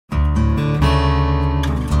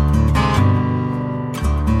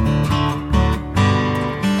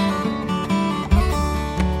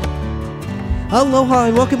Aloha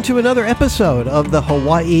and welcome to another episode of the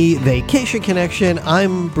Hawaii Vacation Connection.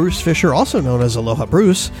 I'm Bruce Fisher, also known as Aloha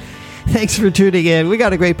Bruce. Thanks for tuning in. We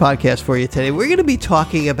got a great podcast for you today. We're going to be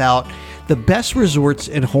talking about the best resorts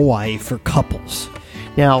in Hawaii for couples.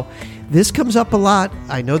 Now, this comes up a lot.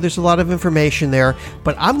 I know there's a lot of information there,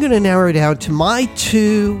 but I'm going to narrow it down to my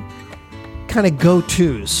two kind of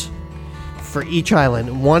go-tos for each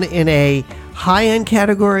island. One in a high-end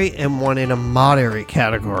category and one in a moderate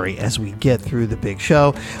category as we get through the big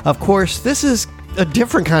show. Of course, this is a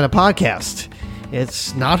different kind of podcast.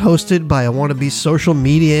 It's not hosted by a wannabe social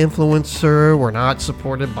media influencer. We're not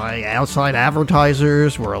supported by outside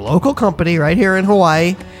advertisers. We're a local company right here in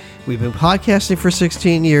Hawaii. We've been podcasting for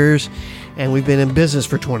 16 years, and we've been in business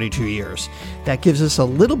for 22 years. That gives us a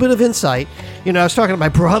little bit of insight. You know, I was talking to my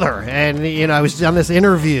brother, and, I was on this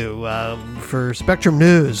interview for Spectrum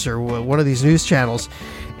News or one of these news channels,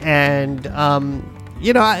 and, I'm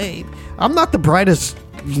not the brightest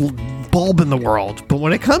bulb in the world, but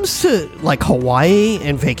when it comes to, like, Hawaii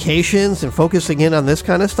and vacations and focusing in on this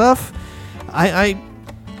kind of stuff, I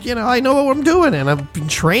know what I'm doing, and I've been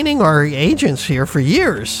training our agents here for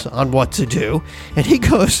years on what to do. And he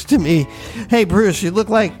goes to me, "Hey, Bruce, you look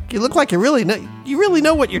like you really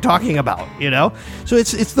know what you're talking about, So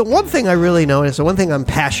it's the one thing I really know, and it's the one thing I'm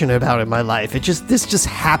passionate about in my life. This just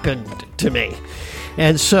happened to me.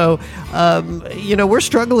 And so, we're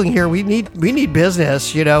struggling here. We need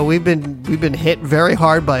business. We've been hit very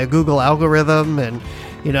hard by a Google algorithm, and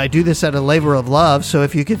I do this out of labor of love. So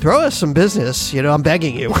if you could throw us some business, I'm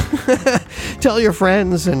begging you. Tell your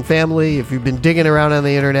friends and family if you've been digging around on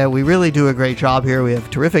the internet. We really do a great job here. We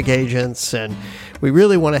have terrific agents, and we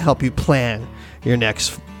really want to help you plan your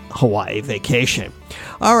next Hawaii vacation.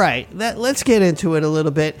 All right, let's get into it a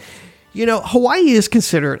little bit. Hawaii is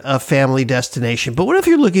considered a family destination, but what if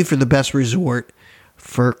you're looking for the best resort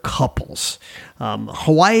for couples?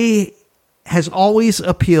 Hawaii has always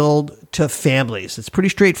appealed to families. It's pretty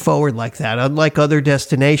straightforward like that. Unlike other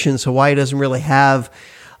destinations, Hawaii doesn't really have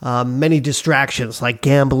many distractions like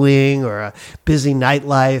gambling or a busy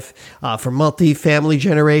nightlife. For multi-family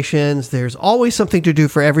generations, there's always something to do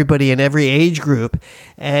for everybody in every age group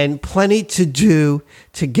and plenty to do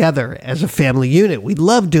together as a family unit. We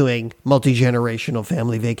love doing multi-generational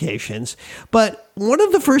family vacations. But one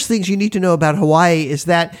of the first things you need to know about Hawaii is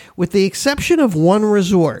that with the exception of one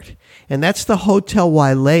resort, and that's the Hotel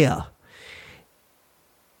Wailea,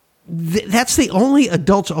 that's the only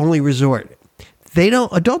adults-only resort.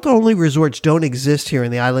 Adult-only resorts don't exist here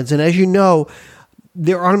in the islands. And as you know,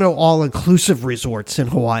 there are no all-inclusive resorts in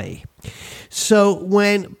Hawaii. So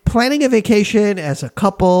when planning a vacation as a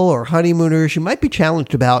couple or honeymooners, you might be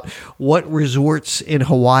challenged about what resorts in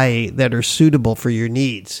Hawaii that are suitable for your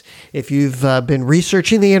needs. If you've been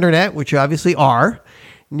researching the internet, which you obviously are,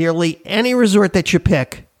 nearly any resort that you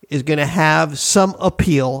pick is going to have some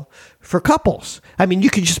appeal for couples. I mean, you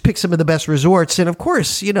can just pick some of the best resorts, and of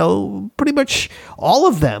course, pretty much all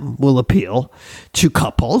of them will appeal to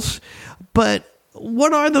couples. But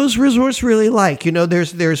what are those resorts really like?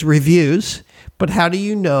 There's reviews, but how do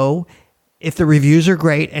you know if the reviews are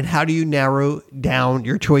great, and how do you narrow down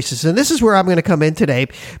your choices? And this is where I'm going to come in today,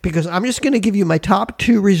 because I'm just going to give you my top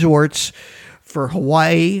 2 resorts for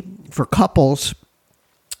Hawaii for couples.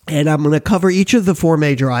 And I'm going to cover each of the 4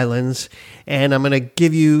 major islands, and I'm going to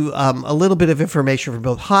give you a little bit of information for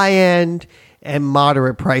both high-end and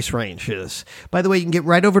moderate price ranges. By the way, you can get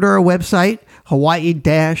right over to our website,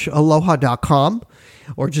 hawaii-aloha.com,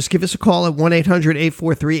 or just give us a call at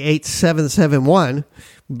 1-800-843-8771.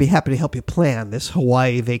 We'd be happy to help you plan this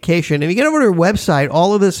Hawaii vacation. And if you get over to our website,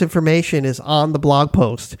 all of this information is on the blog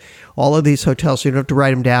post. All of these hotels, so you don't have to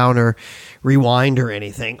write them down or rewind or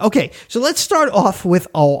anything. Okay, so let's start off with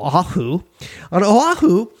Oahu. On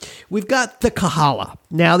Oahu, we've got the Kahala.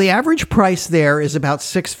 Now, the average price there is about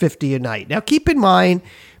 $650 a night. Now, keep in mind,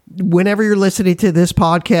 whenever you're listening to this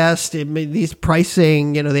podcast, these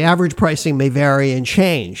pricing, the average pricing may vary and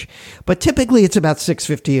change, but typically it's about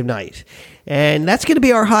 $650 a night. And that's going to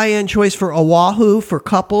be our high-end choice for Oahu for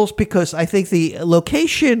couples, because I think the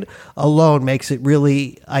location alone makes it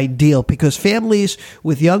really ideal, because families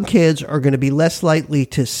with young kids are going to be less likely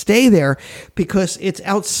to stay there because it's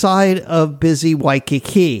outside of busy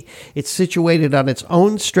Waikiki. It's situated on its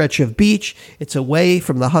own stretch of beach. It's away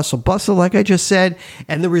from the hustle bustle, like I just said,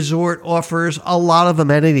 and the resort offers a lot of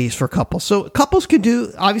amenities for couples. So couples can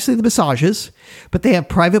do, obviously, the massages, but they have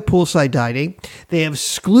private poolside dining. They have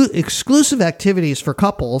exclusive activities for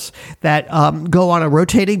couples that go on a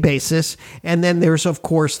rotating basis. And then there's, of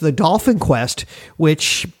course, the Dolphin Quest,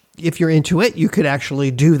 which if you're into it, you could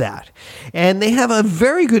actually do that. And they have a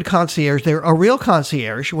very good concierge. They're a real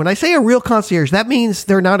concierge. When I say a real concierge, that means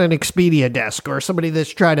they're not an Expedia desk or somebody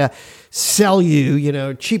that's trying to sell you,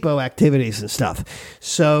 cheapo activities and stuff.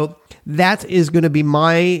 So that is going to be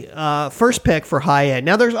my first pick for high end.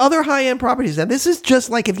 Now, there's other high end properties. Now, this is just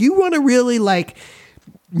like if you want to really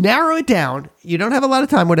narrow it down, you don't have a lot of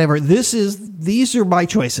time, whatever. These are my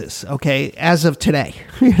choices, okay, as of today,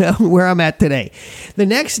 where I'm at today. The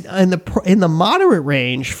next in the moderate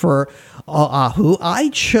range for Oahu, I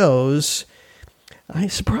chose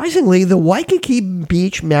surprisingly the Waikiki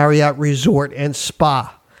Beach Marriott Resort and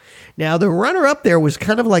Spa. Now, the runner-up there was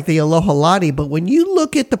kind of like the Aloha Lani, but when you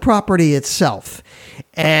look at the property itself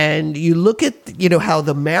and you look at, how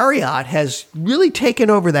the Marriott has really taken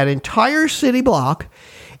over that entire city block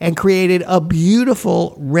and created a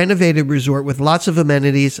beautiful renovated resort with lots of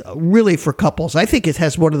amenities, really for couples. I think it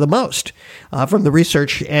has one of the most from the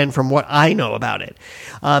research and from what I know about it.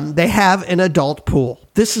 They have an adult pool.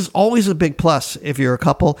 This is always a big plus if you're a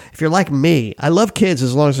couple. If you're like me, I love kids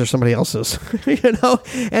as long as they're somebody else's,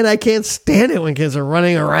 and I can't stand it when kids are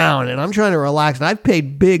running around and I'm trying to relax. And I've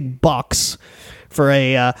paid big bucks for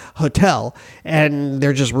a hotel, and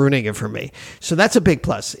they're just ruining it for me. So that's a big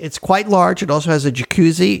plus. It's quite large. It also has a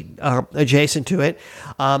jacuzzi adjacent to it.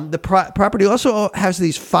 The property also has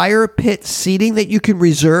these fire pit seating that you can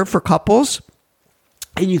reserve for couples.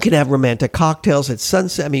 And you can have romantic cocktails at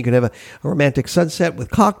sunset. You can have a romantic sunset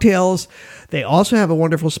with cocktails. They also have a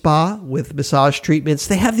wonderful spa with massage treatments.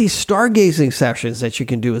 They have these stargazing sessions that you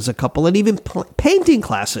can do as a couple, and even painting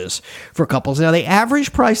classes for couples. Now, the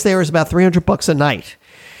average price there is about $300 a night.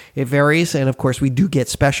 It varies, and of course, we do get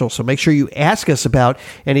specials. So make sure you ask us about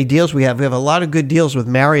any deals we have. We have a lot of good deals with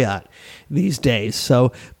Marriott these days,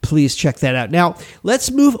 so please check that out. Now,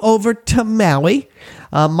 let's move over to Maui.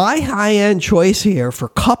 My high-end choice here for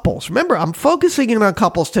couples. Remember, I'm focusing in on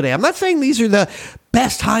couples today. I'm not saying these are the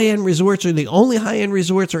best high-end resorts or the only high-end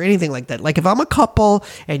resorts or anything like that. Like if I'm a couple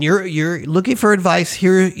and you're looking for advice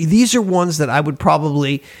here, these are ones that I would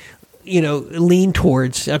probably lean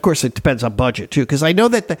towards. Of course, it depends on budget too, because I know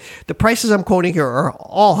that the prices I'm quoting here are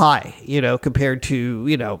all high, compared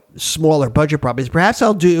to, smaller budget properties. Perhaps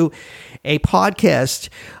I'll do a podcast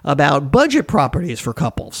about budget properties for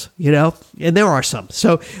couples, and there are some.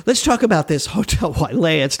 So let's talk about this Hotel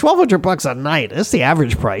Wailea. It's $1,200 a night. That's the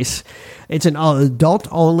average price. It's an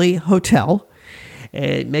adult-only hotel.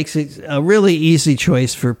 It makes it a really easy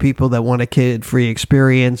choice for people that want a kid-free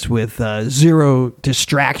experience with zero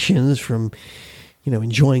distractions from,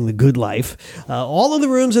 enjoying the good life. All of the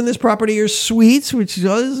rooms in this property are suites, which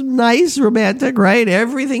is nice, romantic, right?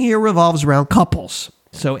 Everything here revolves around couples.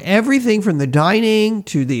 So everything from the dining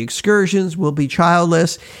to the excursions will be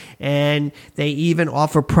childless, and they even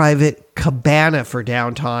offer private cabana for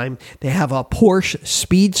downtime. They have a Porsche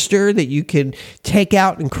Speedster that you can take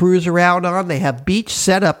out and cruise around on. They have beach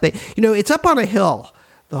setup. It's up on a hill,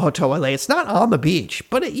 the Hotel Wailea. It's not on the beach,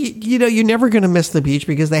 but you're never going to miss the beach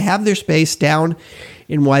because they have their space down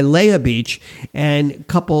in Wailea Beach, and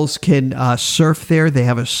couples can surf there. They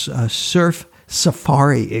have a surf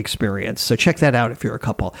safari experience. So check that out if you're a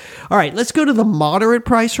couple. All right, let's go to the moderate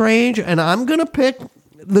price range, and I'm going to pick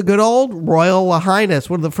the good old Royal Lahaina,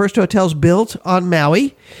 one of the first hotels built on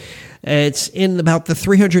Maui. It's in about the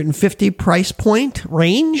 $350 price point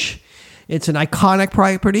range. It's an iconic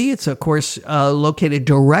property. It's, of course, located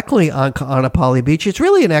directly on Kapolei Beach. It's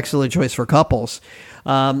really an excellent choice for couples.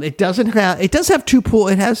 It does have two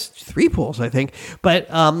pools. It has three pools, I think, but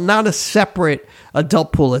not a separate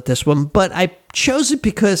adult pool at this one. But I chose it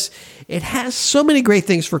because it has so many great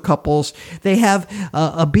things for couples. They have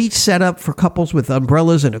a beach setup for couples with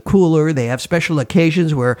umbrellas and a cooler. They have special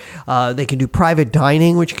occasions where they can do private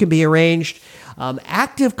dining, which can be arranged.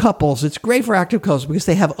 Active couples, it's great for active couples because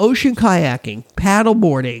they have ocean kayaking, paddle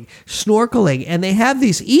boarding, snorkeling, and they have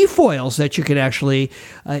these e-foils that you can actually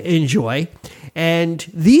enjoy. And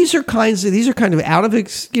these are kind of out of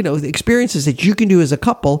experiences that you can do as a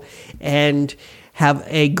couple and have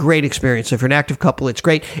a great experience. So if you're an active couple, it's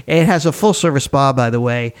great. It has a full-service spa, by the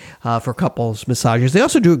way, for couples massages. They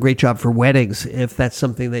also do a great job for weddings, if that's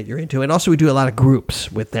something that you're into. And also, we do a lot of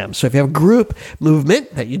groups with them. So if you have a group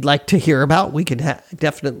movement that you'd like to hear about, we can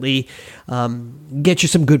definitely get you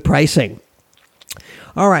some good pricing.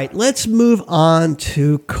 All right, let's move on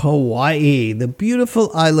to Kauai, the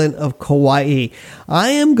beautiful island of Kauai. I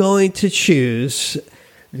am going to choose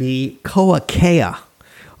the Koa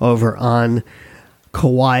over on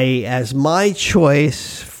Kauai as my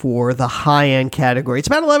choice for the high-end category. It's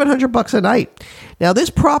about $1,100 a night. Now, this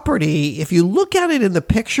property, if you look at it in the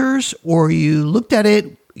pictures or you looked at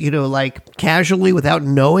it like casually without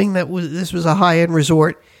knowing this was a high-end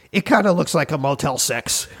resort, it kind of looks like a Motel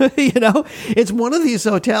 6. It's one of these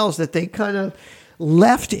hotels that they kind of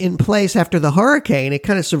left in place after the hurricane. It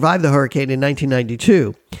kind of survived the hurricane in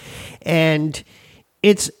 1992. And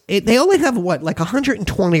they only have, like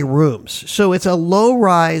 120 rooms. So it's a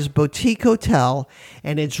low-rise boutique hotel,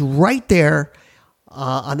 and it's right there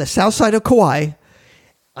on the south side of Kauai,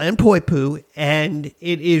 in Poipu, and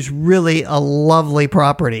it is really a lovely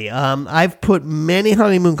property. I've put many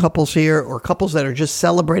honeymoon couples here, or couples that are just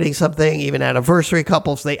celebrating something, even anniversary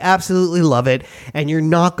couples. They absolutely love it, and you're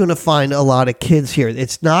not going to find a lot of kids here.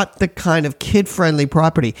 It's not the kind of kid-friendly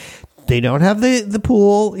property. They don't have the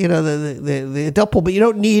pool, the adult pool, but you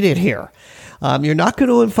don't need it here. You're not going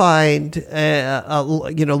to find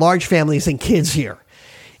large families and kids here.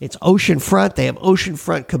 It's oceanfront. They have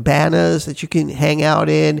oceanfront cabanas that you can hang out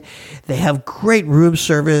in. They have great room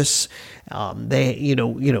service. They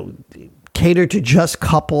cater to just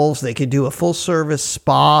couples. They can do a full service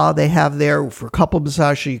spa. They have there for couple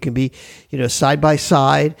massage, so you can be, side by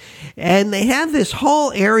side. And they have this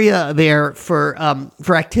whole area there for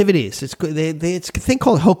activities. It's a thing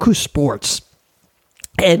called Hoku Sports,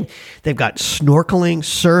 and they've got snorkeling,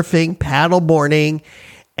 surfing, paddle boarding.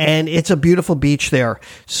 And it's a beautiful beach there.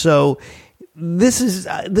 So this is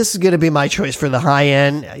going to be my choice for the high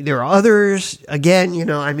end. There are others. Again,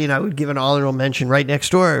 I would give an honorable mention right next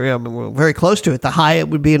door. We're very close to it. The Hyatt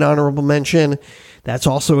would be an honorable mention. That's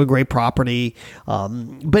also a great property.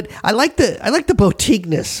 But I like the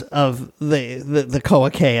boutiqueness of the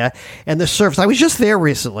Kauai and the service. I was just there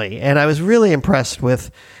recently, and I was really impressed with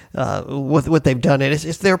what they've done.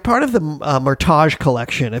 They're part of the Mertage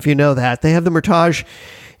collection, if you know that. They have the Mertage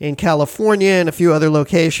in California and a few other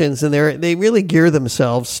locations, and they really gear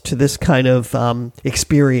themselves to this kind of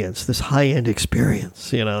experience, this high-end experience,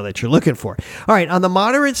 that you're looking for. All right, on the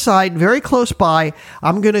moderate side, very close by,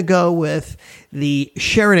 I'm going to go with the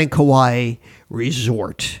Sheraton Kauai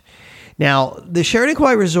Resort. Now, the Sheraton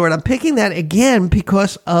Kauai Resort, I'm picking that again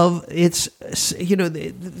because of its,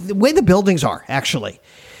 the way the buildings are, actually.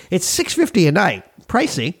 It's $650 a night,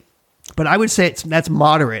 pricey. But I would say that's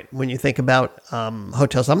moderate when you think about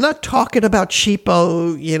hotels. I'm not talking about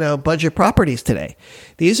cheapo, budget properties today.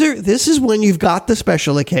 This is when you've got the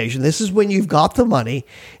special occasion. This is when you've got the money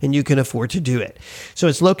and you can afford to do it. So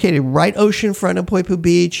it's located right oceanfront of Poipu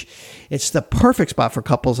Beach. It's the perfect spot for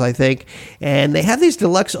couples, I think. And they have these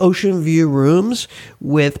deluxe ocean view rooms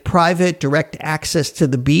with private direct access to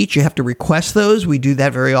the beach. You have to request those. We do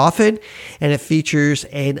that very often. And it features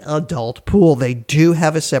an adult pool. They do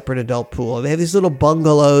have a separate adult pool. They have these little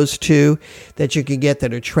bungalows, too, that you can get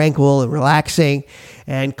that are tranquil and relaxing.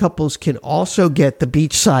 And couples can also get the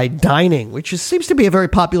beachside dining, which seems to be a very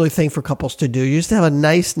popular thing for couples to do. You just have a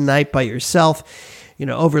nice night by yourself,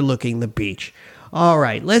 overlooking the beach. All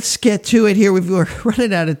right, let's get to it here. We're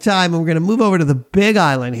running out of time, and we're going to move over to the Big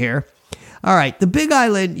Island here. All right, the Big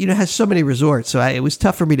Island, has so many resorts, so it was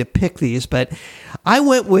tough for me to pick these, but I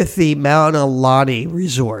went with the Mauna Lani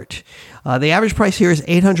Resort. The average price here is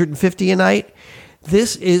 $850 a night.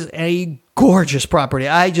 This is a gorgeous property.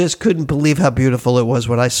 I just couldn't believe how beautiful it was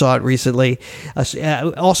when I saw it recently.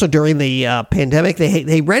 Also during the pandemic,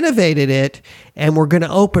 they renovated it and were going to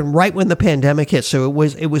open right when the pandemic hit. So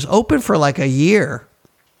it was open for like a year.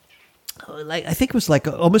 I think it was like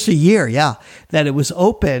almost a year, that it was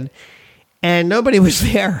open. And nobody was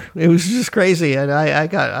there. It was just crazy. And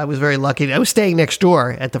I was very lucky. I was staying next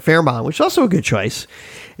door at the Fairmont, which is also a good choice.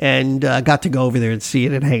 And got to go over there and see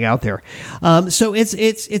it and hang out there. So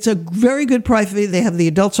it's a very good price. They have the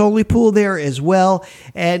adults only pool there as well.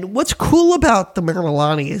 And what's cool about the Mauna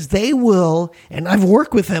Lani is they will, and I've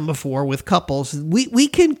worked with them before with couples, we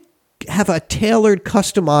can have a tailored,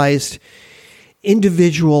 customized,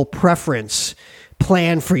 individual preference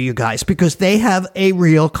plan for you guys because they have a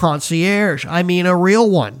real concierge. I mean, a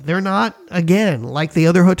real one. They're not, again, like the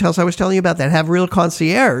other hotels I was telling you about that have real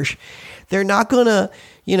concierge. They're not going to,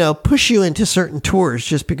 push you into certain tours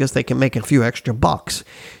just because they can make a few extra bucks.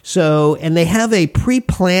 So, and they have a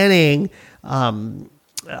pre-planning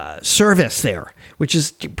service there, which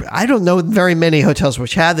is, I don't know very many hotels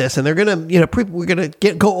which have this, and they're going to, we're going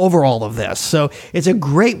to go over all of this. So it's a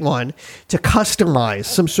great one to customize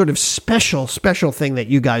some sort of special thing that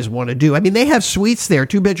you guys want to do. I mean, they have suites there,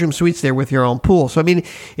 2-bedroom suites there with your own pool. So, I mean,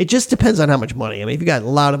 it just depends on how much money. I mean, if you got a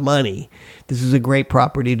lot of money, this is a great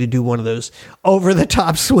property to do one of those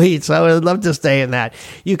over-the-top suites. I would love to stay in that.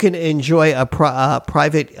 You can enjoy a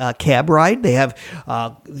private cab ride. They have,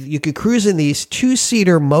 you could cruise in these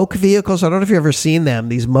 2-seater Moke vehicles. I don't know if you've ever seen them.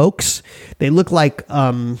 These Mokes, they look like,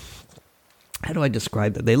 how do I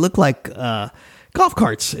describe them? They look like golf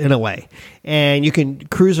carts in a way. And you can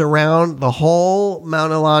cruise around the whole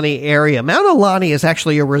Mount Alani area. Mount Alani is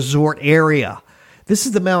actually a resort area. This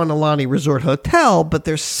is the Mount Alani Resort Hotel, but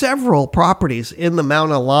there's several properties in the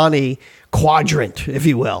Mount Alani quadrant, if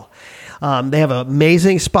you will. They have an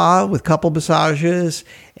amazing spa with couple massages,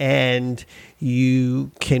 and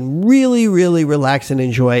you can really, really relax and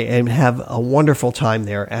enjoy and have a wonderful time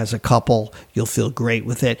there as a couple. You'll feel great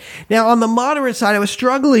with it. Now, on the moderate side, I was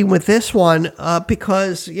struggling with this one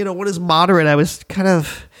because, what is moderate? I was kind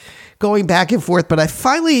of going back and forth, but I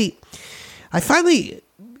finally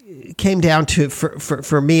came down to,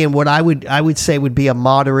 for me, and what I would say would be a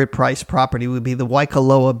moderate price property would be the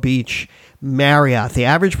Waikoloa Beach Marriott. The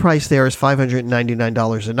average price there is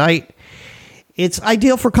 $599 a night. It's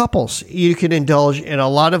ideal for couples. You can indulge in a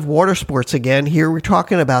lot of water sports. Again, here we're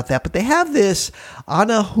talking about that, but they have this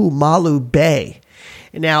Anahumalu Bay.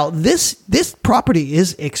 Now, this property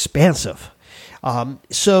is expansive.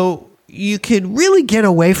 So you can really get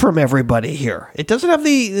away from everybody here. It doesn't have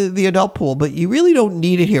the adult pool, but you really don't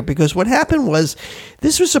need it here, because what happened was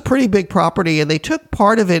this was a pretty big property, and they took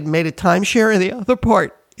part of it and made a timeshare, and the other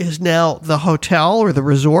part is now the hotel or the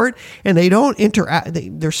resort, and they don't interact.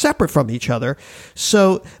 They're separate from each other.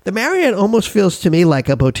 So the Marriott almost feels to me like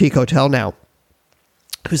a boutique hotel now,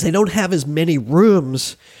 because they don't have as many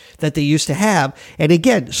rooms that they used to have. And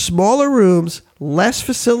again, smaller rooms, less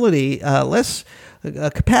facility, less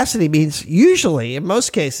capacity means usually, in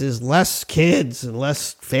most cases, less kids and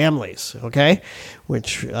less families, okay?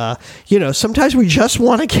 Which, sometimes we just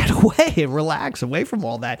want to get away and relax away from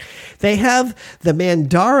all that. They have the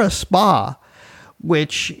Mandara Spa,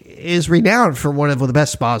 which is renowned for one of the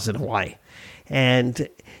best spas in Hawaii. And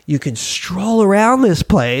you can stroll around this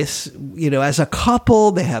place, as a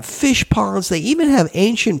couple. They have fish ponds. They even have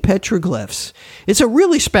ancient petroglyphs. It's a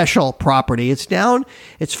really special property.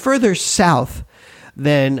 It's further south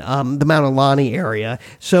than the Mount Alani area.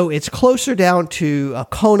 So it's closer down to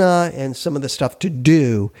Kona and some of the stuff to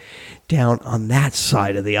do down on that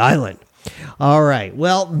side of the island. All right.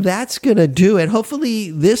 Well, that's going to do it.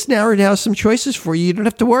 Hopefully this narrowed down some choices for you. You don't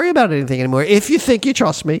have to worry about anything anymore. If you think you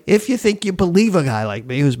trust me, if you think you believe a guy like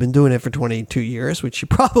me who's been doing it for 22 years, which you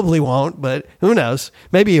probably won't, but who knows?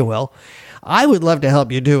 Maybe you will. I would love to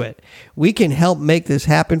help you do it. We can help make this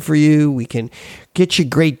happen for you. We can get you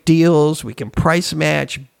great deals. We can price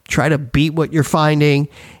match, try to beat what you're finding,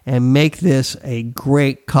 and make this a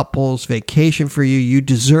great couples vacation for you. You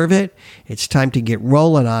deserve it. It's time to get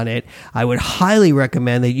rolling on it. I would highly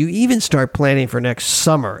recommend that you even start planning for next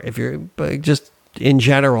summer if you're just in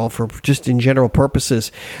general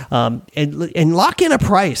purposes, and lock in a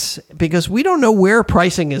price, because we don't know where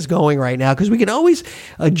pricing is going right now, because we can always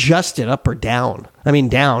adjust it up or down. I mean,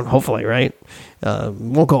 down, hopefully, right?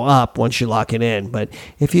 Won't go up once you lock it in. But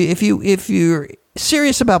if you're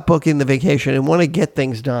serious about booking the vacation and want to get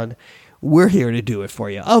things done, we're here to do it for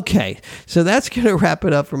you. Okay, so that's going to wrap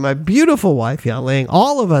it up for my beautiful wife, Yaling.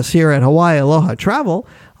 All of us here at Hawaii Aloha Travel,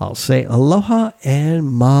 I'll say aloha and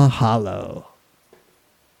mahalo.